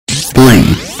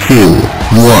Three, two,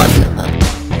 one.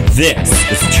 This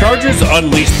is Chargers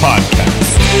Unleashed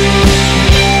podcast.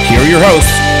 Here are your hosts,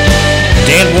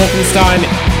 Dan Wolfenstein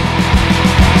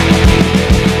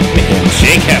and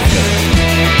Jake Hefner.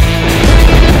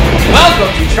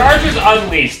 Welcome to Chargers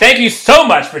Unleashed. Thank you so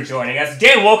much for joining us.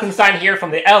 Dan Wolfenstein here from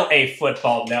the LA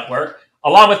Football Network.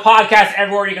 Along with podcasts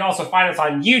everywhere, you can also find us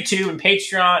on YouTube and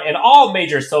Patreon and all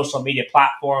major social media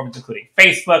platforms, including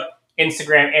Facebook,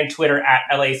 Instagram, and Twitter at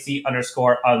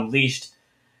LAC_Unleashed.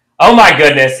 Oh my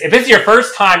goodness. If it's your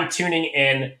first time tuning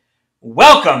in,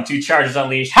 welcome to Chargers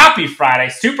Unleashed. Happy Friday.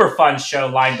 Super fun show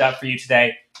lined up for you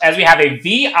today as we have a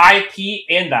VIP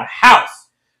in the house.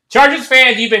 Chargers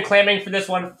fans, you've been clamoring for this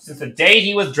one since the day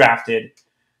he was drafted.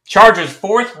 Chargers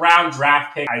 4th round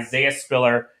draft pick, Isaiah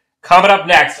Spiller, coming up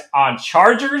next on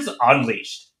Chargers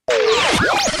Unleashed.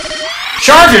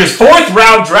 Chargers 4th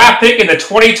round draft pick in the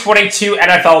 2022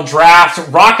 NFL Draft,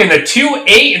 rocking the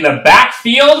 2-8 in the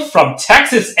backfield from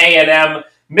Texas A&M.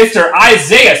 Mr.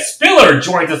 Isaiah Spiller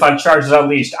joins us on Chargers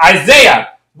Unleashed.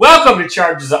 Isaiah, welcome to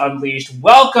Chargers Unleashed.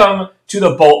 Welcome to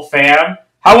the Bolt fam.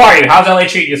 How are you? How's LA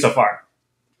treating you so far?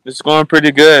 It's going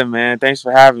pretty good, man. Thanks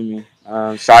for having me.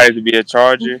 Excited to be a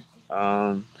Charger.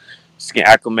 Just getting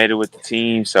acclimated with the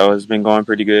team, so it's been going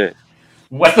pretty good.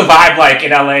 What's the vibe like in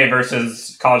LA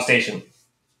versus College Station?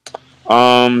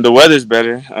 The weather's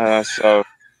better, so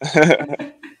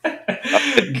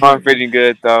it's going pretty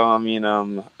good, though. I mean,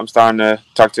 I'm starting to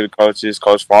talk to the coaches,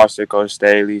 Coach Foster, Coach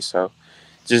Staley, so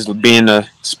just being a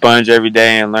sponge every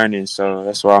day and learning, so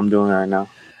that's what I'm doing right now.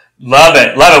 Love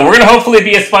it. Love it. We're going to hopefully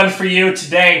be a sponge for you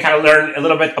today and kind of learn a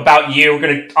little bit about you. We're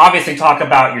going to obviously talk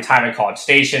about your time at College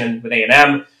Station and with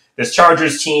A&M, this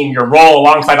Chargers team, your role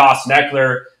alongside Austin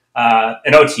Ekeler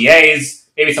in OTAs,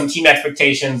 maybe some team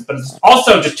expectations, but it's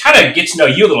also just trying to get to know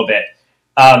you a little bit.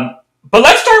 But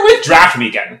let's start with draft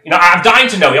weekend. You know, I'm dying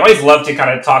to know. We always love to kind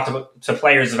of talk to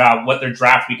players about what their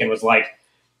draft weekend was like.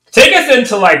 Take us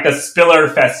into, like, the Spiller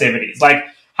festivities. Like,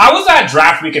 how was that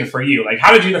draft weekend for you? Like,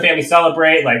 how did you and the family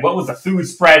celebrate? Like, what was the food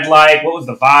spread like? What was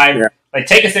the vibe? Yeah. Like,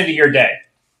 take us into your day.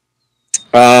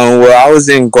 Well, I was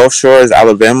in Gulf Shores,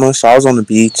 Alabama, so I was on the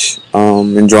beach,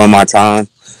 enjoying my time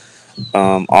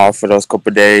off for those couple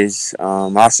of days.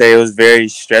 I'll say it was very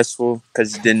stressful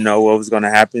because you didn't know what was going to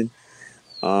happen.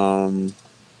 I'm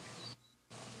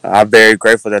very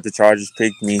grateful that the Chargers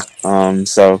picked me.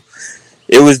 So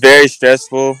it was very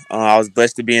stressful. I was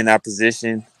blessed to be in that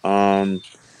position. I'm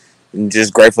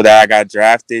just grateful that I got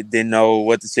drafted. Didn't know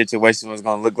what the situation was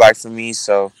going to look like for me,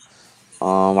 so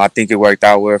I think it worked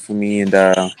out well for me, and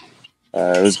it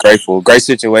was grateful. Great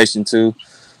situation too.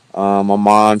 My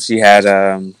mom, she had,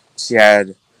 I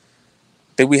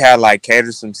think we had like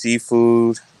catered some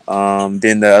seafood.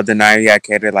 Then the other night we had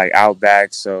catered like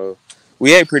Outback, so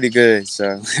we ate pretty good.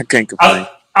 So I can't complain.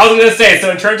 I was gonna say, so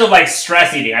in terms of like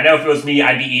stress eating, I know if it was me,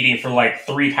 I'd be eating for like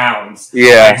 3 pounds.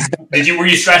 Yeah. Like, were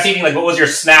you stress eating? Like, what was your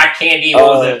snack, candy? What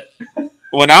was it?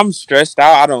 When I'm stressed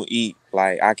out, I don't eat.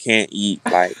 Like, I can't eat.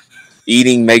 Like,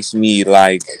 eating makes me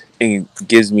like, it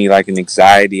gives me like an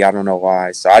anxiety. I don't know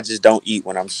why. So I just don't eat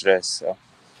when I'm stressed. So.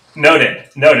 Noted.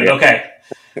 Yeah.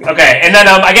 Okay. And then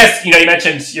I guess you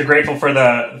mentioned you're grateful for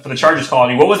the Chargers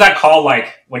calling you. What was that call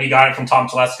like when you got it from Tom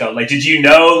Telesco? Like, did you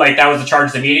know like that was the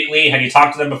Chargers immediately? Had you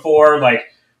talked to them before?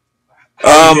 Like,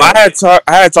 I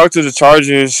had talked to the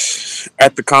Chargers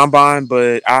at the combine,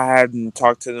 but I hadn't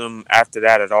talked to them after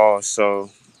that at all. So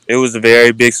it was a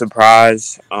very big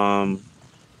surprise.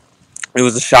 It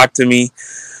was a shock to me,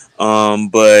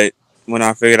 but when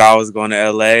I figured I was going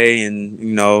to LA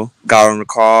and, got on the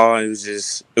call, it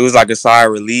was like a sigh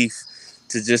of relief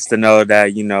to know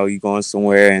that, you're going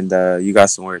somewhere and you got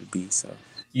somewhere to be. So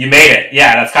you made it.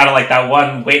 Yeah, that's kind of like that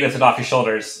one weight lifted off your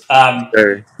shoulders.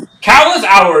 Sure. Countless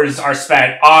hours are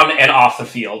spent on and off the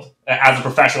field as a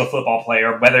professional football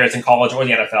player, whether it's in college or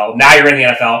the NFL. Now you're in the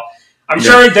NFL. I'm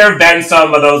sure there have been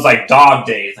some of those like dog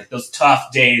days, like those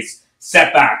tough days,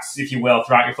 setbacks, if you will,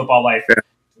 throughout your football life. Yeah.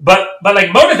 But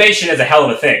like motivation is a hell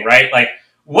of a thing, right? Like,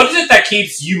 what is it that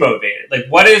keeps you motivated? Like,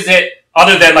 what is it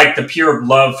other than like the pure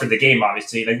love for the game,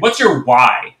 obviously? Like, what's your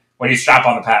why when you strap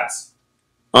on the pads?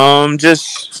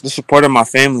 Just the support of my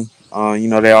family.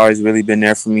 They always really been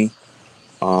there for me.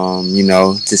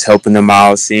 Just helping them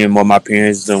out, seeing what my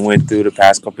parents done went through the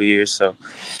past couple of years. So,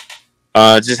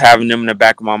 just having them in the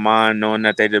back of my mind, knowing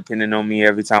that they're depending on me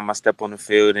every time I step on the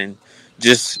field, and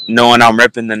just knowing I'm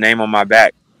repping the name on my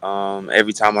back.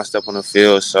 Every time I step on the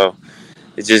field, so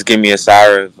it just gives me a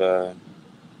sigh of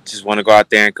just want to go out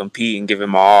there and compete and give it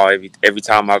my all every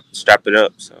time I strap it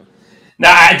up. So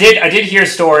now I did hear a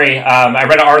story. I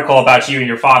read an article about you and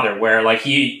your father where like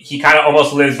he kind of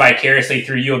almost lives vicariously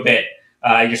through you a bit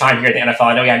your time here at the NFL.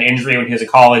 I know he had an injury when he was in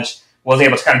college, wasn't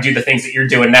able to kind of do the things that you're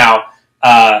doing now.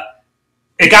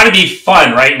 It got to be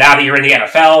fun, right? Now that you're in the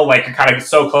NFL, like you're kind of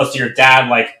so close to your dad,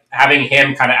 like having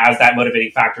him kind of as that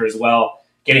motivating factor as well,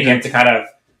 getting him to kind of,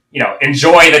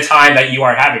 enjoy the time that you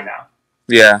are having now.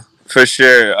 Yeah, for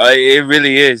sure. It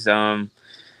really is.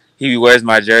 He wears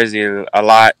my jersey a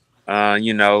lot.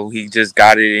 He just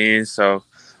got it in, so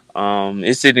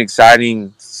it's an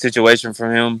exciting situation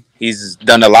for him. He's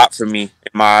done a lot for me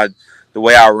in the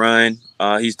way I run.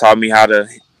 He's taught me how to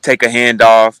take a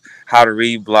handoff, how to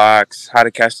read blocks, how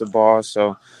to catch the ball.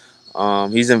 So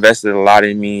he's invested a lot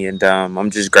in me, and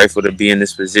I'm just grateful to be in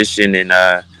this position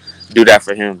and do that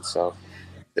for him. So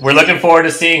we're looking forward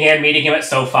to seeing him, meeting him at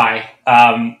SoFi.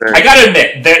 I got to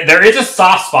admit, there is a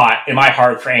soft spot in my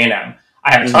heart for A&M.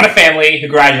 I have a ton of family who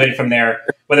graduated from there,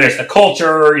 whether it's the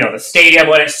culture, the stadium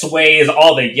when it sways,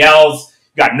 all the yells.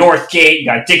 You got Northgate, you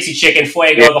got Dixie Chicken,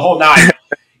 Fuego, the whole nine.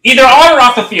 Either on or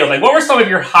off the field, like what were some of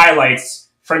your highlights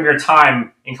from your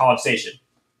time in College Station?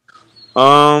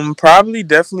 Probably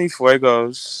definitely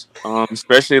Fuegos,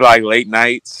 especially like late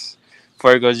nights.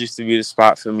 Fuegos used to be the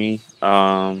spot for me.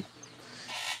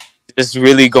 Just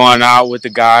really going out with the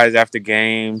guys after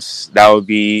games, that would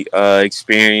be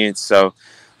experience. So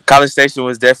College Station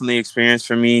was definitely experience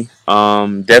for me.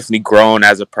 Definitely grown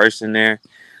as a person there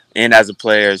and as a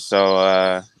player.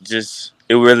 So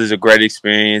it really is a great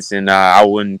experience, and I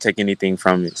wouldn't take anything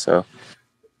from it. So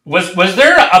was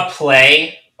there a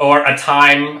play or a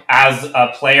time as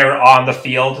a player on the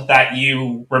field that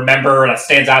you remember that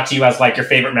stands out to you as like your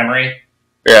favorite memory?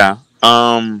 Yeah.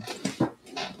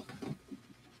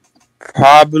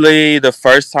 Probably the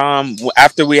first time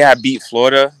after we had beat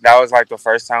Florida, that was like the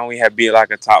first time we had beat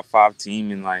like a top 5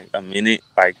 team in like a minute,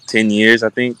 like 10 years, I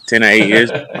think, 10 or 8 years.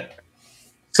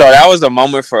 So that was a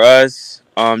moment for us,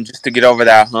 just to get over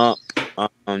that hump.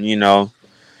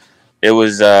 It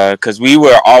was because we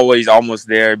were always almost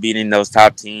there beating those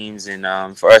top teams.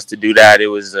 And for us to do that, it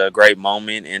was a great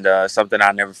moment and something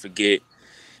I'll never forget.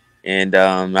 And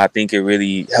I think it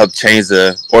really helped change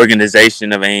the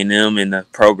organization of A&M and the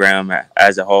program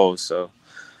as a whole. So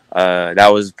that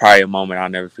was probably a moment I'll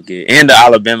never forget. And the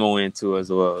Alabama win, too, as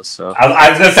well. So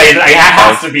I was going to say, it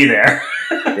has to be there.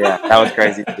 Yeah, that was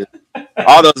crazy, too.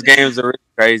 All those games are really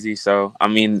crazy. So, I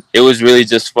mean, it was really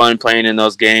just fun playing in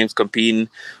those games, competing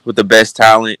with the best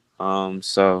talent.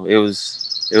 So it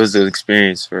was an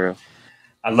experience for real.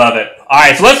 I love it. All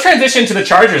right, so let's transition to the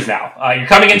Chargers now. You're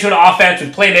coming into an offense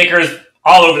with playmakers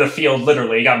all over the field,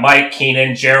 literally. You got Mike,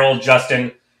 Keenan, Gerald,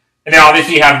 Justin, and then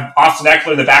obviously you have Austin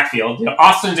Ekeler in the backfield.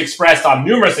 Austin's expressed on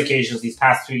numerous occasions these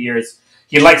past 2 years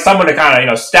he'd like someone to kind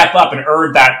of step up and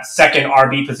earn that second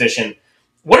RB position.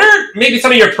 What are maybe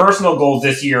some of your personal goals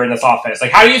this year in this offense? Like,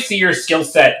 how do you see your skill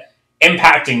set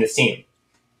impacting this team?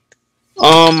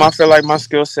 I feel like my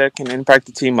skill set can impact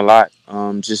the team a lot.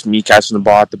 Just me catching the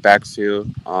ball at the backfield,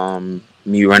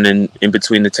 me running in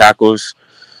between the tackles.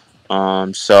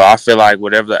 So I feel like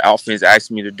whatever the offense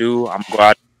asks me to do, I'm going to go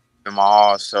out and give my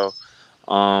all. So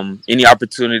any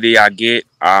opportunity I get,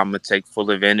 I'm going to take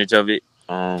full advantage of it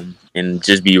and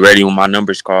just be ready when my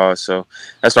number's called. So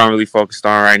that's what I'm really focused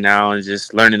on right now, and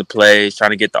just learning the plays,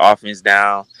 trying to get the offense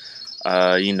down.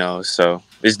 So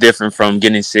it's different from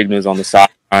getting signals on the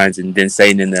sidelines and then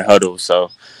saying in the huddle. So,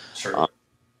 Sure.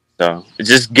 So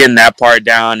just getting that part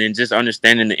down and just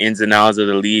understanding the ins and outs of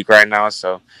the league right now.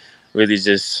 So really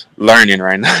just learning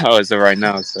right now as of right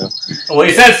now. So well,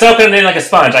 you said soaking it in like a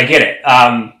sponge. I get it.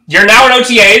 You're now in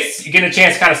OTAs. You get a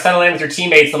chance to kind of settle in with your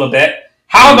teammates a little bit.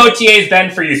 How have OTAs been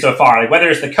for you so far? Like whether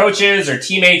it's the coaches or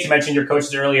teammates. You mentioned your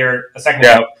coaches earlier a second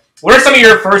ago. What are some of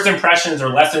your first impressions or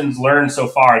lessons learned so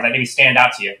far that maybe stand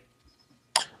out to you?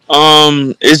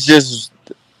 It's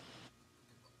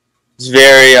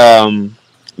very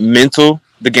mental.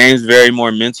 The game's very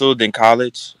more mental than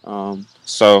college.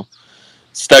 So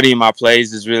studying my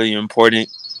plays is really important.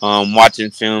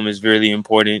 Watching film is really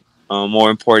important. More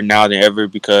important now than ever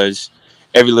because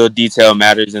every little detail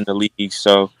matters in the league.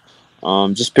 So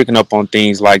just picking up on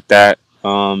things like that,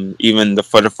 even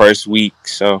for the first week.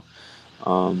 So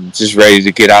just ready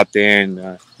to get out there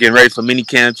and getting ready for mini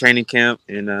camp, training camp,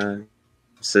 and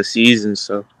it's a season.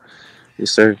 So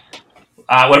yes, sir.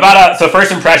 What about so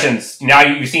first impressions? Now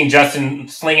you've seen Justin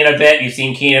slinging a bit. You've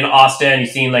seen Keenan, Austin. You've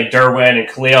seen like Derwin and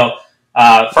Khalil.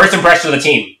 First impression of the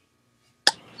team.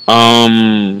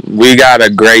 We got a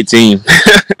great team.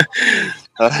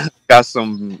 Got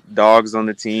some dogs on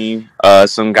the team.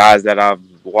 Some guys that I've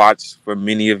watched for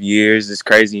many of years. It's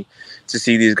crazy to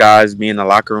see these guys be in the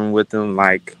locker room with them.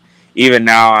 Like even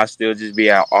now, I still just be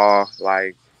at awe.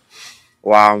 Like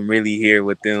wow, I'm really here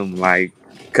with them. Like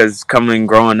because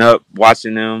growing up,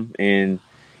 watching them, and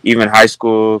even high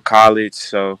school, college.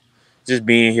 So just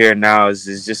being here now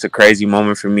is just a crazy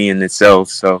moment for me in itself.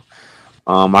 So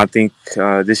I think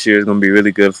this year is going to be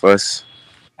really good for us.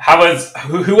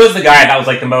 Who was the guy that was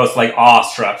like the most like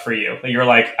awestruck for you? That you're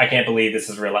like, I can't believe this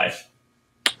is real life.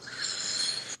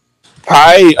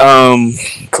 Probably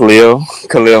Khalil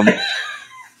Khalil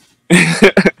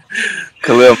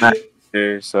Mack.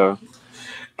 So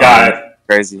got it.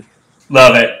 Crazy.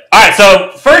 Love it. All right,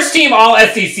 so first team All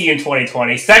SEC in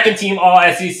 2020, second team All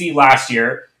SEC last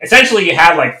year. Essentially, you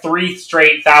had like 3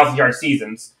 straight 1,000-yard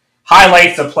seasons.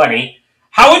 Highlights aplenty.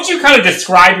 How would you kind of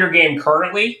describe your game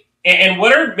currently? And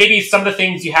what are maybe some of the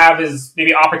things you have as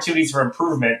maybe opportunities for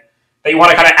improvement that you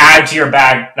want to kind of add to your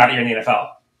bag now that you're in the NFL?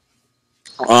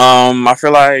 I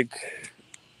feel like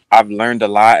I've learned a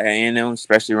lot at A&M,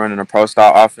 especially running a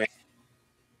pro-style offense.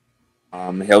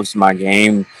 It helps my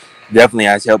game. Definitely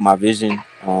has helped my vision.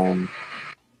 The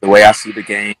way I see the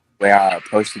game, the way I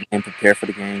approach the game, prepare for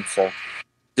the game. So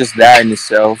just that in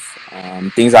itself,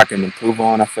 things I can improve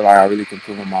on. I feel like I really can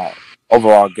improve on my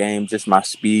overall game, just my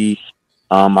speed,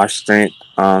 my strength,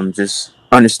 just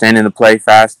understanding the play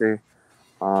faster.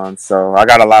 So I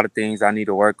got a lot of things I need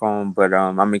to work on, but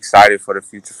I'm excited for the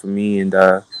future for me and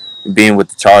being with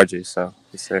the Chargers. So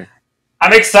yes, sir.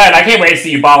 I'm excited. I can't wait to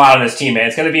see you ball out on this team, man.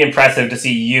 It's going to be impressive to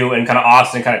see you and kind of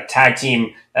Austin kind of tag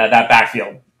team that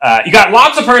backfield. You got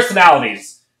lots of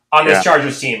personalities on this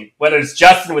Chargers team, whether it's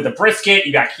Justin with the brisket,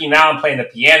 you got Keenan Allen playing the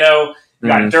piano, you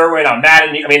got Derwin on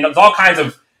Madden. I mean, there's all kinds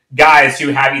of guys who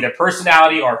have either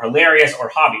personality or hilarious or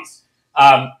hobbies.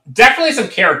 Definitely some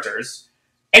characters.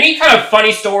 Any kind of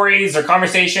funny stories or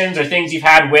conversations or things you've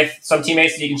had with some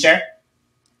teammates that you can share?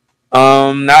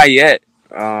 Not yet.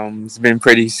 It's been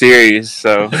pretty serious,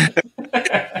 so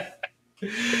good.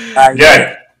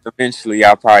 Eventually,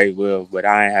 I probably will, but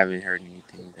I haven't heard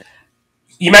anything.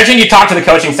 You mentioned you talked to the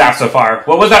coaching staff so far.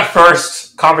 What was that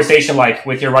first conversation like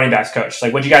with your running backs coach?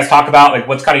 Like, what did you guys talk about? Like,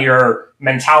 what's kind of your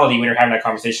mentality when you're having that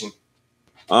conversation?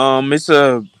 It's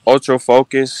a ultra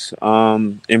focus,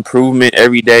 improvement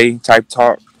every day type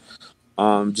talk.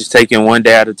 Just taking one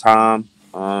day at a time.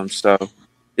 So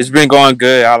it's been going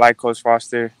good. I like Coach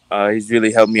Foster. He's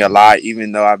really helped me a lot,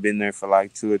 even though I've been there for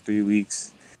like 2 or 3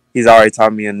 weeks. He's already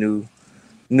taught me a new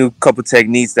couple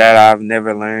techniques that I've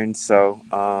never learned. So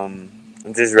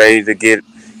I'm just ready to get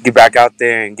back out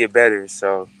there and get better.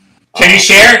 So can you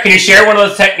share one of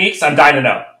those techniques? I'm dying to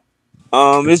know.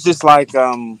 It's just like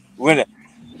when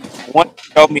one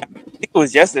showed me, I think it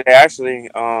was yesterday actually.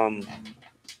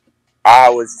 I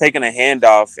was taking a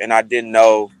handoff and I didn't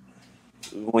know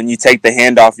when you take the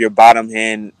handoff, your bottom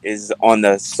hand is on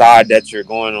the side that you're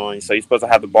going on. So you're supposed to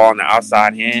have the ball on the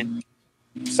outside hand.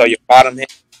 So your bottom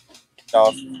hand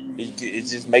off, it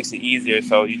just makes it easier.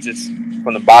 So you just,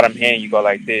 from the bottom hand, you go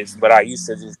like this. But I used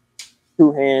to just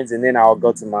 2 hands and then I'll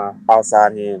go to my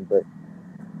outside hand. But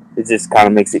it just kind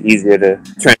of makes it easier to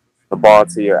transfer the ball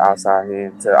to your outside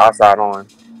hand, to outside on,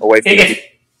 away from you.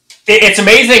 It's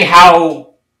amazing how,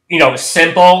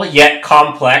 simple yet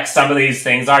complex some of these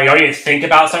things are. You don't even think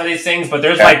about some of these things, but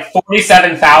there's like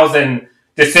 47,000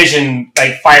 decision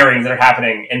firings that are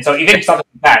happening. And so even something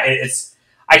like that,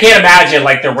 I can't imagine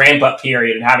like the ramp up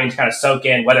period and having to kind of soak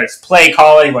in whether it's play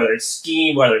calling, whether it's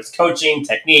scheme, whether it's coaching,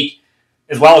 technique,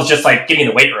 as well as just like getting in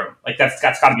the weight room. Like that's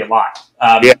got to be a lot.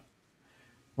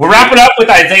 We're wrapping up with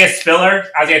Isaiah Spiller.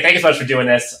 Isaiah, thank you so much for doing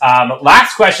this.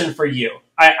 Last question for you.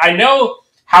 I know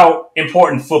how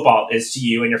important football is to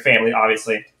you and your family,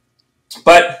 obviously.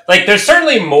 But there's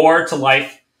certainly more to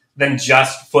life than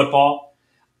just football.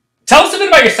 Tell us a bit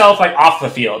about yourself, off the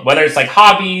field, whether it's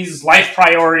hobbies, life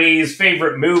priorities,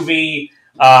 favorite movie,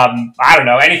 I don't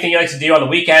know, anything you like to do on the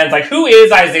weekends. Who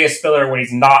is Isaiah Spiller when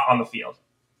he's not on the field?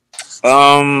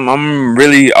 I'm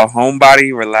really a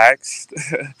homebody, relaxed.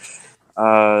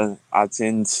 I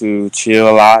tend to chill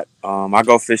a lot. I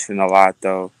go fishing a lot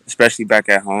though, especially back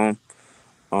at home.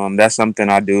 That's something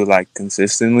I do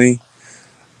consistently.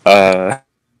 I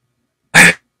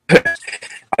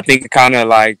think it kind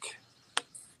of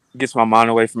gets my mind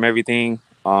away from everything.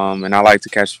 And I like to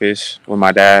catch fish with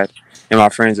my dad and my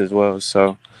friends as well.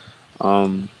 So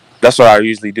that's what I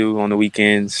usually do on the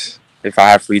weekends if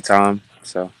I have free time.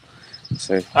 So.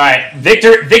 All right,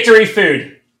 victory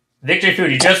food. Victory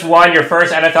food. You just won your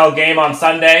first NFL game on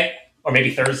Sunday, or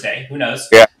maybe Thursday. Who knows?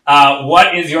 Yeah.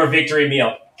 What is your victory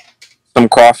meal? Some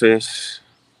crawfish.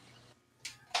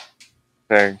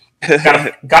 Okay.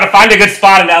 Gotta find a good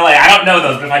spot in LA. I don't know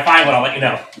those, but if I find one, I'll let you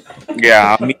know.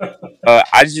 Yeah,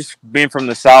 I just being from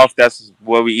the South. That's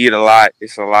where we eat a lot.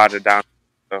 It's a lot of down.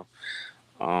 So,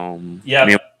 me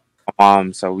and my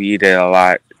mom, so we eat it a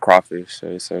lot. crawfish.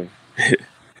 So.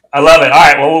 I love it. All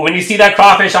right. Well, when you see that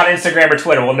crawfish on Instagram or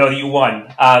Twitter, we'll know that you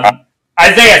won.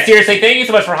 Isaiah, seriously, thank you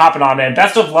so much for hopping on, man.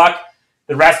 Best of luck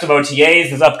the rest of OTAs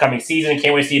this upcoming season.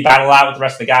 Can't wait to see you battle out with the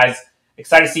rest of the guys.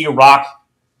 Excited to see you rock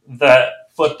the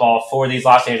football for these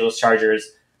Los Angeles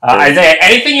Chargers. Isaiah,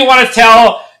 anything you want to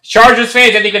tell Chargers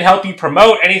fans? Anything can help you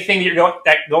promote? Anything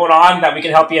that going on that we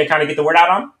can help you kind of get the word out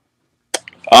on?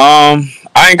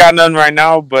 I ain't got nothing right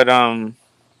now, but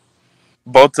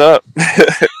bolt up.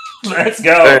 Let's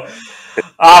go.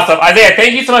 Awesome. Isaiah,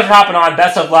 thank you so much for hopping on.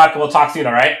 Best of luck. We'll talk soon,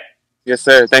 all right? Yes,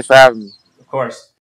 sir. Thanks for having me. Of course.